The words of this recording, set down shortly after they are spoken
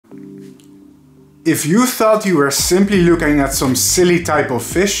If you thought you were simply looking at some silly type of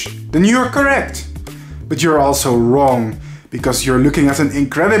fish, then you're correct. But you're also wrong, because you're looking at an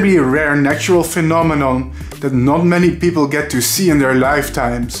incredibly rare natural phenomenon that not many people get to see in their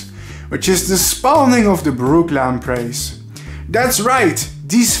lifetimes, which is the spawning of the Brook lampreys. That's right,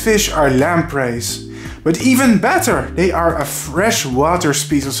 these fish are lampreys. But even better, they are a freshwater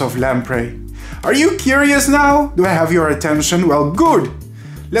species of lamprey. Are you curious now? Do I have your attention? Well, good!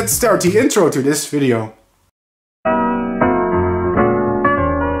 Let's start the intro to this video.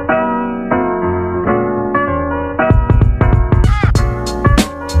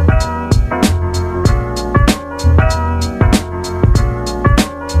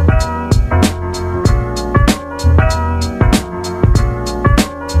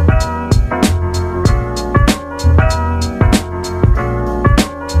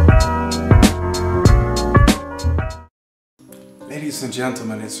 Ladies and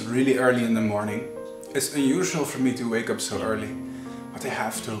gentlemen, it's really early in the morning. It's unusual for me to wake up so early, but I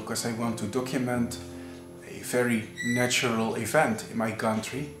have to because I want to document a very natural event in my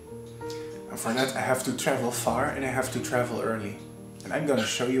country. And for that I have to travel far and I have to travel early. And I'm gonna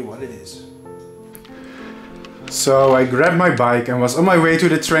show you what it is. So I grabbed my bike and was on my way to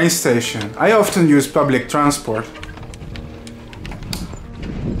the train station. I often use public transport.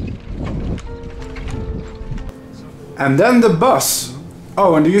 And then the bus.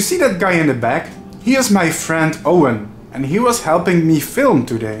 Oh, and do you see that guy in the back? He is my friend Owen, and he was helping me film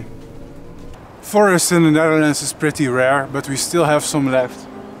today. Forest in the Netherlands is pretty rare, but we still have some left.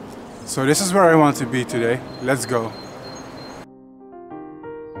 So this is where I want to be today. Let's go.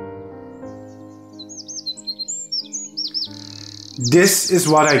 This is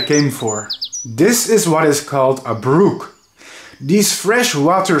what I came for. This is what is called a brook. These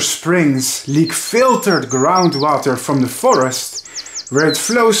freshwater springs leak filtered groundwater from the forest, where it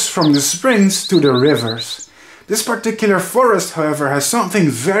flows from the springs to the rivers. This particular forest, however, has something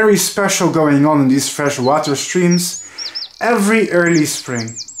very special going on in these freshwater streams every early spring.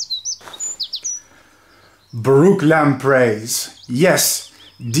 Brook lampreys. Yes,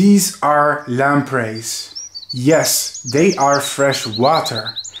 these are lampreys. Yes, they are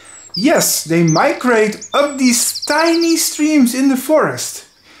freshwater. Yes, they migrate up these tiny streams in the forest.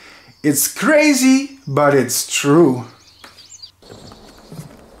 It's crazy, but it's true.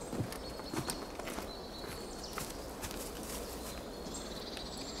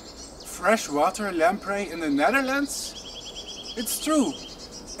 Freshwater lamprey in the Netherlands? It's true,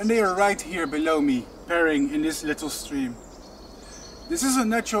 and they are right here below me, pairing in this little stream. This is a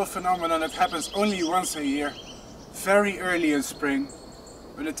natural phenomenon that happens only once a year, very early in spring,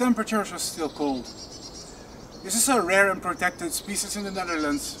 when the temperatures are still cold. This is a rare and protected species in the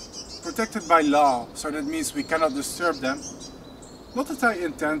Netherlands, protected by law, so that means we cannot disturb them. Not that I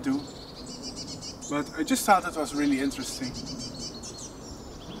intend to, but I just thought it was really interesting.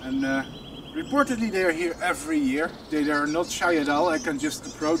 And reportedly they are here every year. They are not shy at all. I can just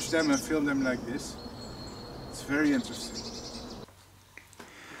approach them and film them like this. It's very interesting.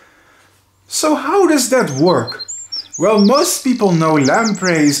 So how does that work? Well, most people know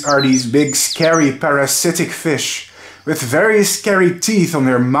lampreys are these big scary parasitic fish with very scary teeth on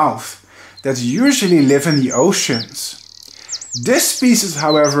their mouth that usually live in the oceans. This species,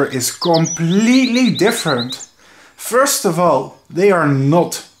 however, is completely different. First of all, they are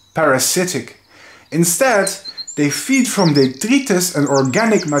not parasitic. Instead, they feed from detritus and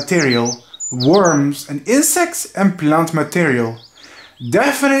organic material, worms and insects and plant material.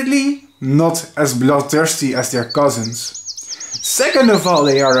 Definitely not as bloodthirsty as their cousins. Second of all,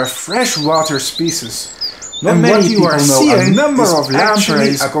 they are a freshwater species. Not and what you are seeing a number of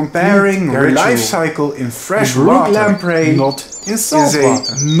lampreys comparing their life cycle in fresh water, lamprey not in salt water.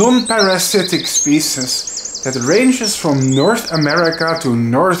 Is a non-parasitic species that ranges from North America to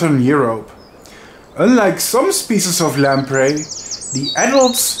Northern Europe. Unlike some species of lamprey, the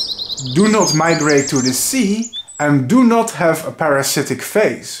adults do not migrate to the sea and do not have a parasitic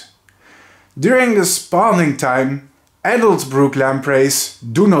phase. During the spawning time, adult brook lampreys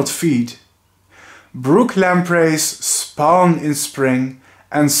do not feed. Brook lampreys spawn in spring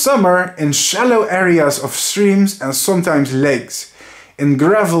and summer in shallow areas of streams and sometimes lakes, in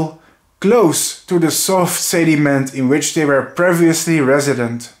gravel close to the soft sediment in which they were previously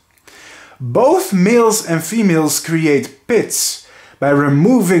resident. Both males and females create pits by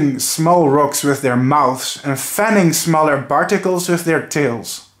removing small rocks with their mouths and fanning smaller particles with their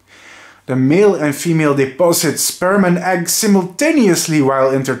tails. The male and female deposit sperm and eggs simultaneously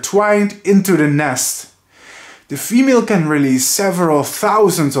while intertwined into the nest. The female can release several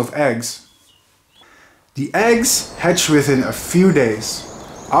thousands of eggs. The eggs hatch within a few days.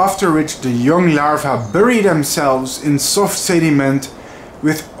 after which the young larvae bury themselves in soft sediment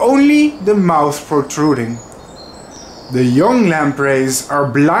with only the mouth protruding. The young lampreys are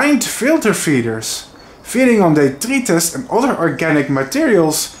blind filter feeders, feeding on detritus and other organic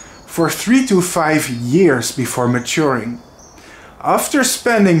materials for 3 to 5 years before maturing. After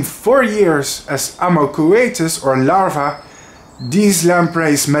spending 4 years as amocoetus or larvae, these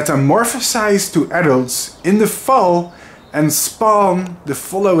lampreys metamorphosize to adults in the fall and spawn the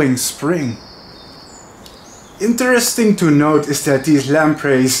following spring. Interesting to note is that these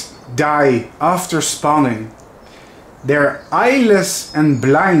lampreys die after spawning. Their eyeless and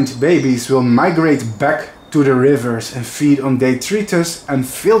blind babies will migrate back to the rivers and feed on detritus and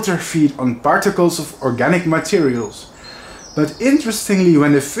filter feed on particles of organic materials. But interestingly,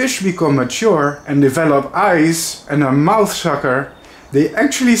 when the fish become mature and develop eyes and a mouth sucker, they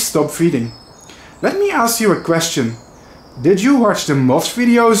actually stop feeding. Let me ask you a question. Did you watch the moth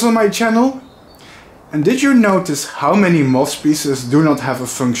videos on my channel? And did you notice how many moth species do not have a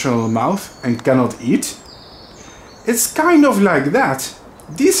functional mouth and cannot eat? It's kind of like that.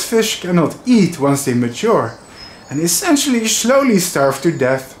 These fish cannot eat once they mature and essentially slowly starve to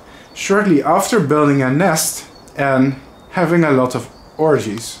death shortly after building a nest and having a lot of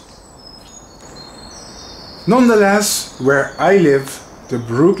orgies. Nonetheless, where I live, the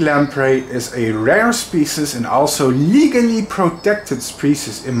Brook lamprey is a rare species and also legally protected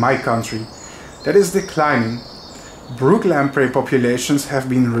species in my country that is declining. Brook lamprey populations have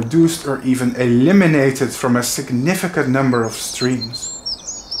been reduced or even eliminated from a significant number of streams.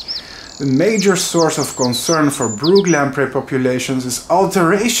 The major source of concern for Brook lamprey populations is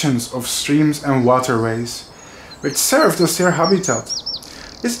alterations of streams and waterways, which served as their habitat.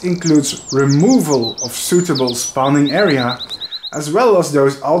 This includes removal of suitable spawning area, as well as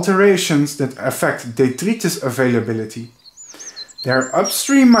those alterations that affect detritus availability. Their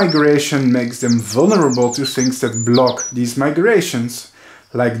upstream migration makes them vulnerable to things that block these migrations,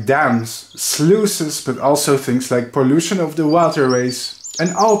 like dams, sluices, but also things like pollution of the waterways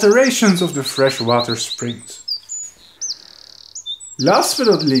and alterations of the freshwater springs. Last but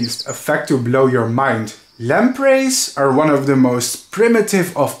not least, a fact to blow your mind. Lampreys are one of the most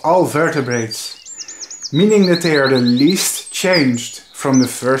primitive of all vertebrates, meaning that they are the least changed from the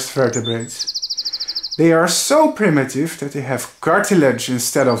first vertebrates. They are so primitive that they have cartilage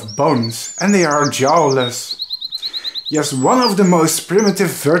instead of bones, and they are jawless. Yes, one of the most primitive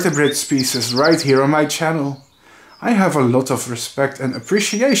vertebrate species right here on my channel. I have a lot of respect and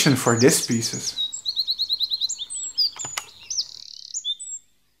appreciation for this species.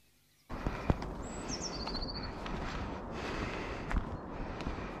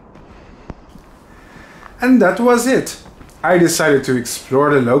 And that was it. I decided to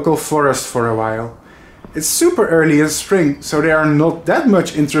explore the local forest for a while. It's super early in spring, so there are not that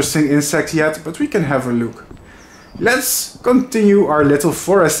much interesting insects yet, but we can have a look. Let's continue our little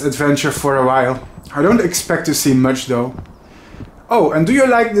forest adventure for a while. I don't expect to see much though. Oh, and do you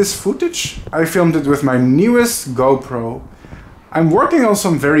like this footage? I filmed it with my newest GoPro. I'm working on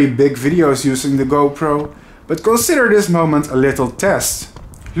some very big videos using the GoPro, but consider this moment a little test.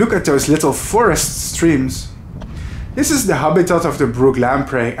 Look at those little forest streams. This is the habitat of the Brook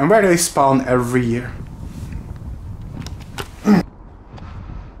lamprey and where they spawn every year.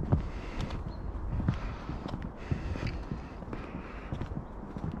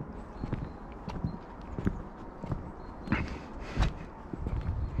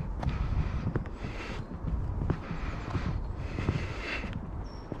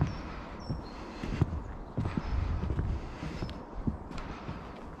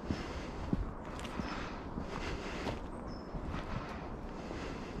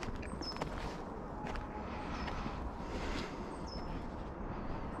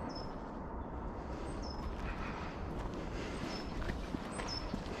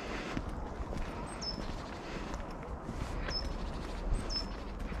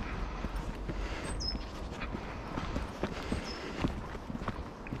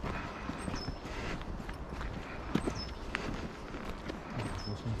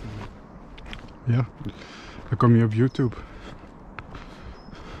 Ja, dan kom je op YouTube.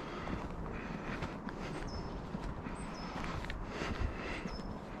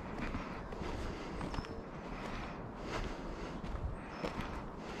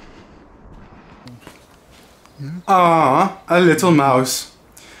 Ah, a little mouse.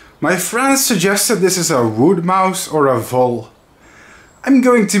 My friends suggested this is a wood mouse or a vole. I'm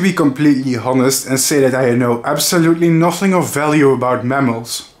going to be completely honest and say that I know absolutely nothing of value about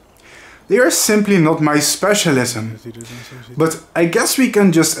mammals. They are simply not my specialism. But I guess we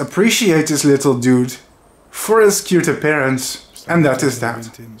can just appreciate this little dude for his cute appearance. And that is that.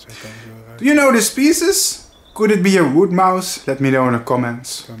 Do you know the species? Could it be a wood mouse? Let me know in the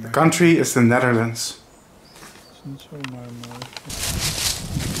comments. The country is the Netherlands.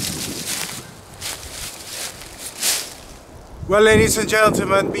 Well, ladies and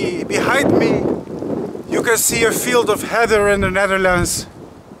gentlemen, behind me you can see a field of heather in the Netherlands.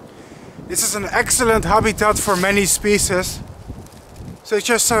 This is an excellent habitat for many species, such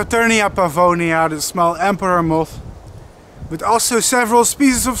as Saturnia pavonia, the small emperor moth, but also several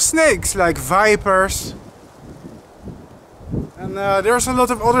species of snakes like vipers. And there's a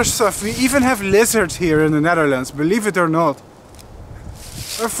lot of other stuff. We even have lizards here in the Netherlands, believe it or not.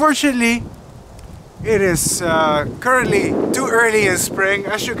 Unfortunately, it is currently too early in spring.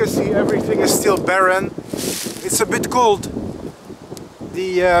 As you can see, everything is still barren. It's a bit cold.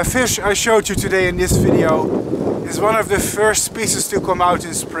 The fish I showed you today in this video is one of the first species to come out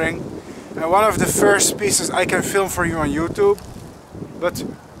in spring. And one of the first species I can film for you on YouTube. But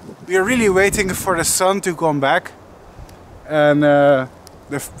we are really waiting for the sun to come back. And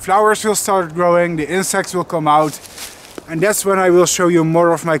the flowers will start growing, the insects will come out. And that's when I will show you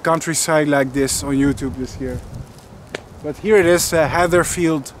more of my countryside like this on YouTube this year. But here it is, a heather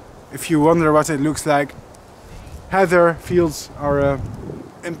field, if you wonder what it looks like. Heather fields are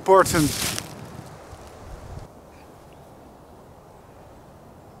important.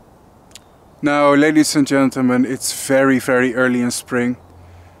 Now, ladies and gentlemen, it's very, very early in spring.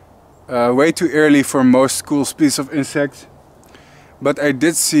 Way too early for most cool species of insects. But I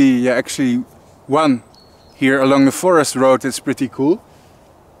did see actually one here along the forest road. It's pretty cool.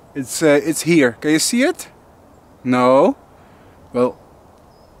 It's here. Can you see it? No? Well,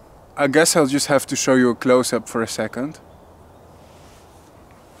 I guess I'll just have to show you a close-up for a second.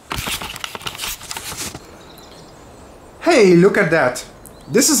 Hey, look at that!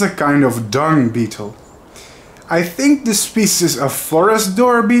 This is a kind of dung beetle. I think the species of forest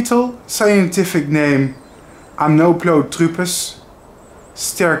door beetle, scientific name Amnoplotrupus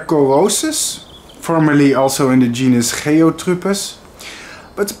stercorosus, formerly also in the genus Geotrupus.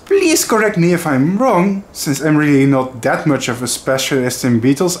 But please correct me if I'm wrong, since I'm really not that much of a specialist in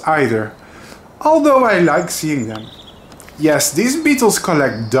beetles either, although I like seeing them. Yes, these beetles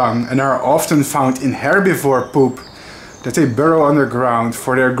collect dung and are often found in herbivore poop that they burrow underground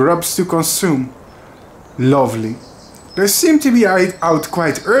for their grubs to consume. Lovely. They seem to be out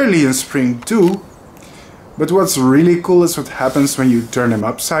quite early in spring too, but what's really cool is what happens when you turn them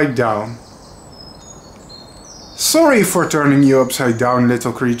upside down. Sorry for turning you upside down,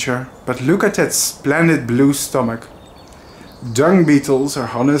 little creature, but look at that splendid blue stomach. Dung beetles are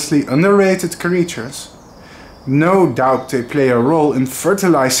honestly underrated creatures. No doubt they play a role in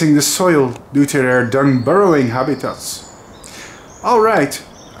fertilizing the soil due to their dung burrowing habitats. Alright,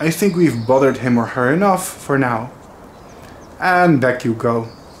 I think we've bothered him or her enough for now. And back you go.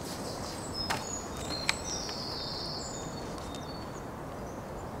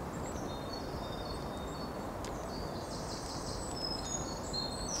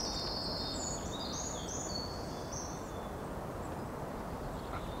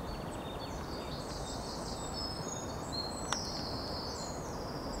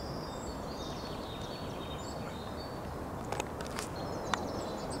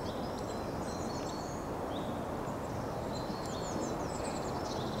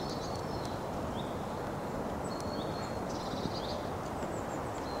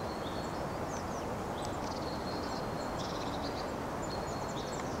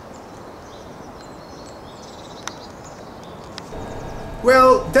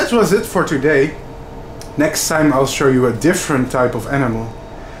 Well, that was it for today. Next time I'll show you a different type of animal.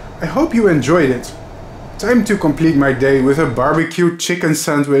 I hope you enjoyed it. Time to complete my day with a barbecued chicken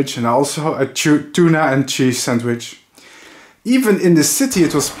sandwich and also a tuna and cheese sandwich. Even in the city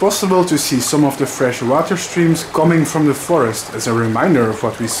it was possible to see some of the fresh water streams coming from the forest as a reminder of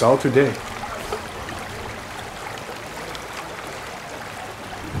what we saw today.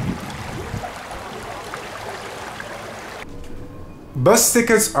 Bus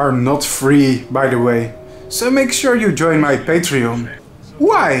tickets are not free, by the way, so make sure you join my Patreon.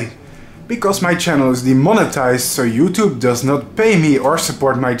 Why? Because my channel is demonetized, so YouTube does not pay me or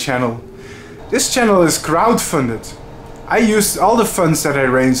support my channel. This channel is crowdfunded. I used all the funds that I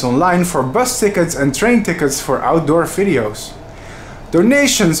raised online for bus tickets and train tickets for outdoor videos.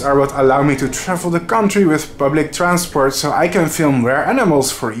 Donations are what allow me to travel the country with public transport so I can film rare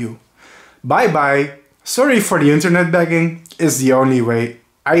animals for you. Bye bye! Sorry for the internet begging, is the only way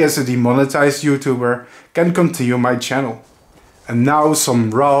I as a demonetized YouTuber can continue my channel. And now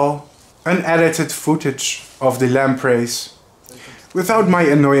some raw, unedited footage of the lampreys, without my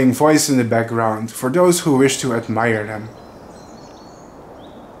annoying voice in the background for those who wish to admire them.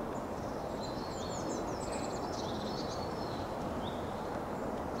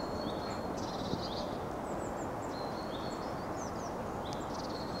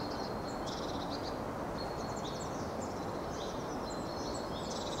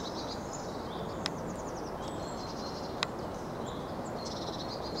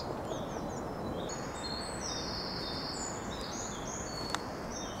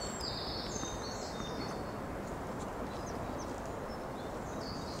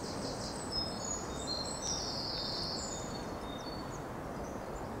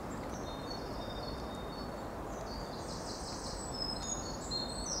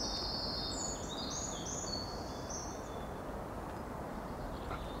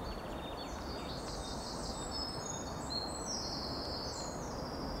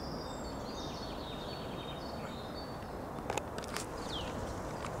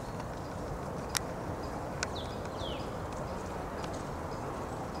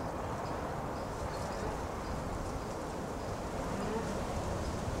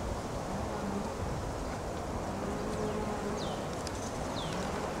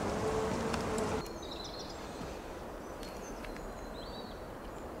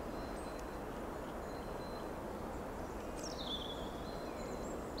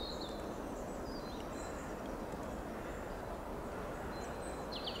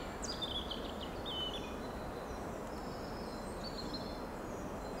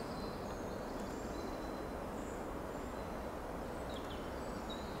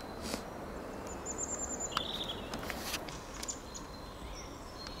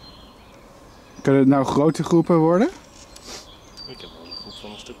 Kunnen het nou grote groepen worden? Ik heb al een groep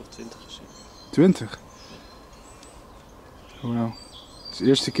van een stuk of 20 gezien. 20? Wauw. Het is de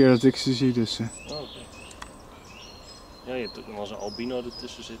eerste keer dat ik ze zie, dus... Oh, oké. Ja, je hebt ook nog wel eens een albino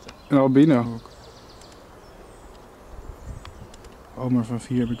ertussen zitten. Een albino ook. Oh, maar van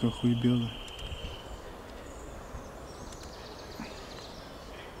 4 heb ik wel goede beelden.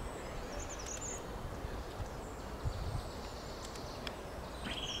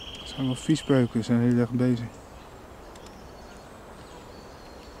 Het zijn wel viesbeuken, we zijn de hele dag bezig.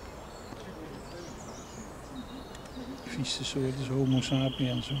 Vieste soort is Homo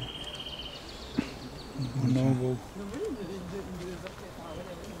sapiens. Bonobo.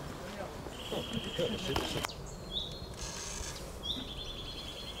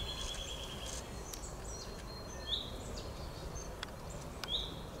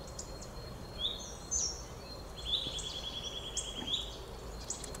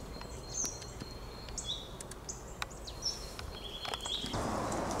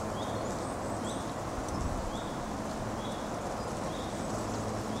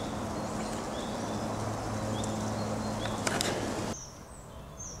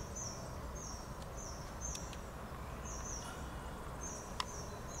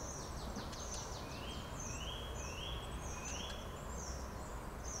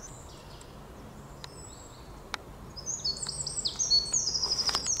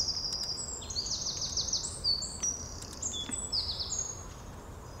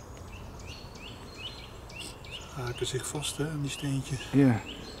 Haken zich vast hè, aan die steentjes. Ja.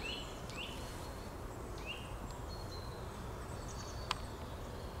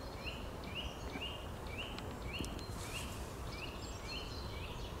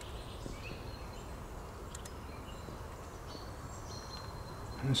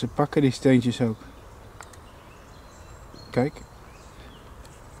 En ze pakken die steentjes ook. Kijk.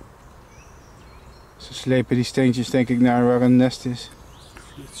 Ze slepen die steentjes denk ik naar waar een nest is.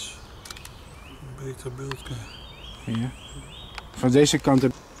 Flits. Een beter beeld krijgen. Ja. Van deze kant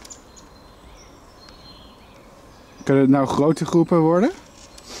heb... Kunnen het nou grote groepen worden?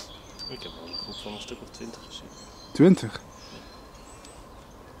 Ik heb al een groep van een stuk of 20 gezien. 20?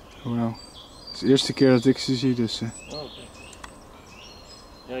 Wauw. Het is de eerste keer dat ik ze zie, dus... Oh, oké.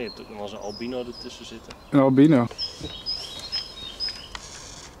 Ja, je hebt ook nog wel eens een albino ertussen zitten. Een albino.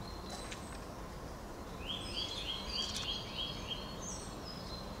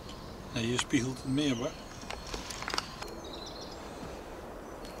 Nee, hier spiegelt het meer hoor.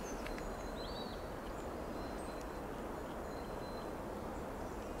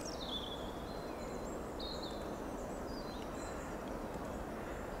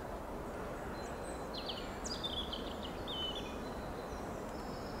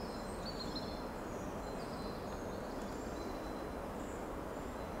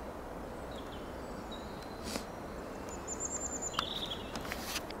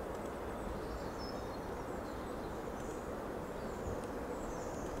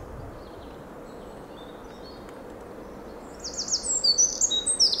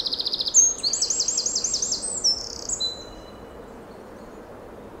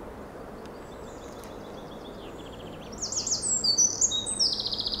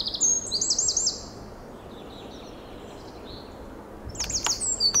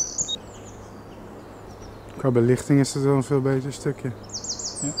 Qua belichting is het wel een veel beter stukje.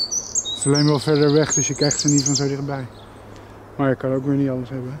 Ja. Het is alleen wel verder weg, dus je krijgt ze niet van zo dichtbij. Maar je kan ook weer niet alles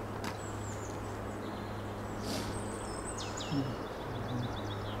hebben.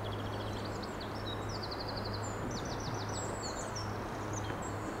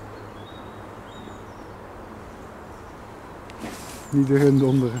 Niet erin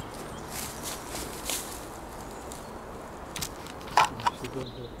donderen.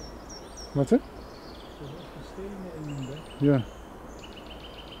 Wat hè? Ja.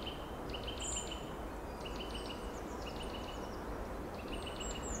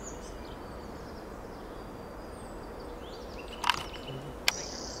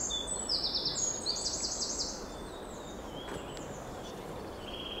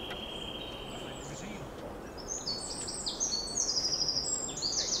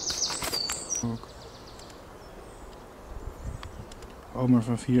 Ook. Oh, maar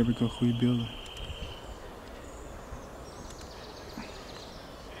van 4 heb ik wel goede beelden.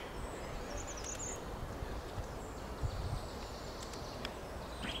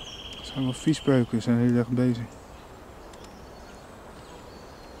 Het zijn wel viesbeuken, we zijn de hele dag bezig.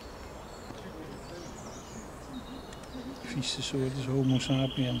 Vieste soort is Homo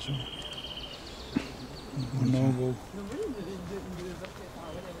sapiens. Bonobo.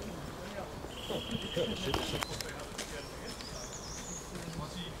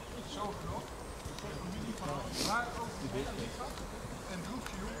 Maar ook die vis. En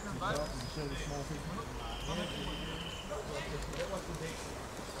doekje, en buiten. small fish. That was the big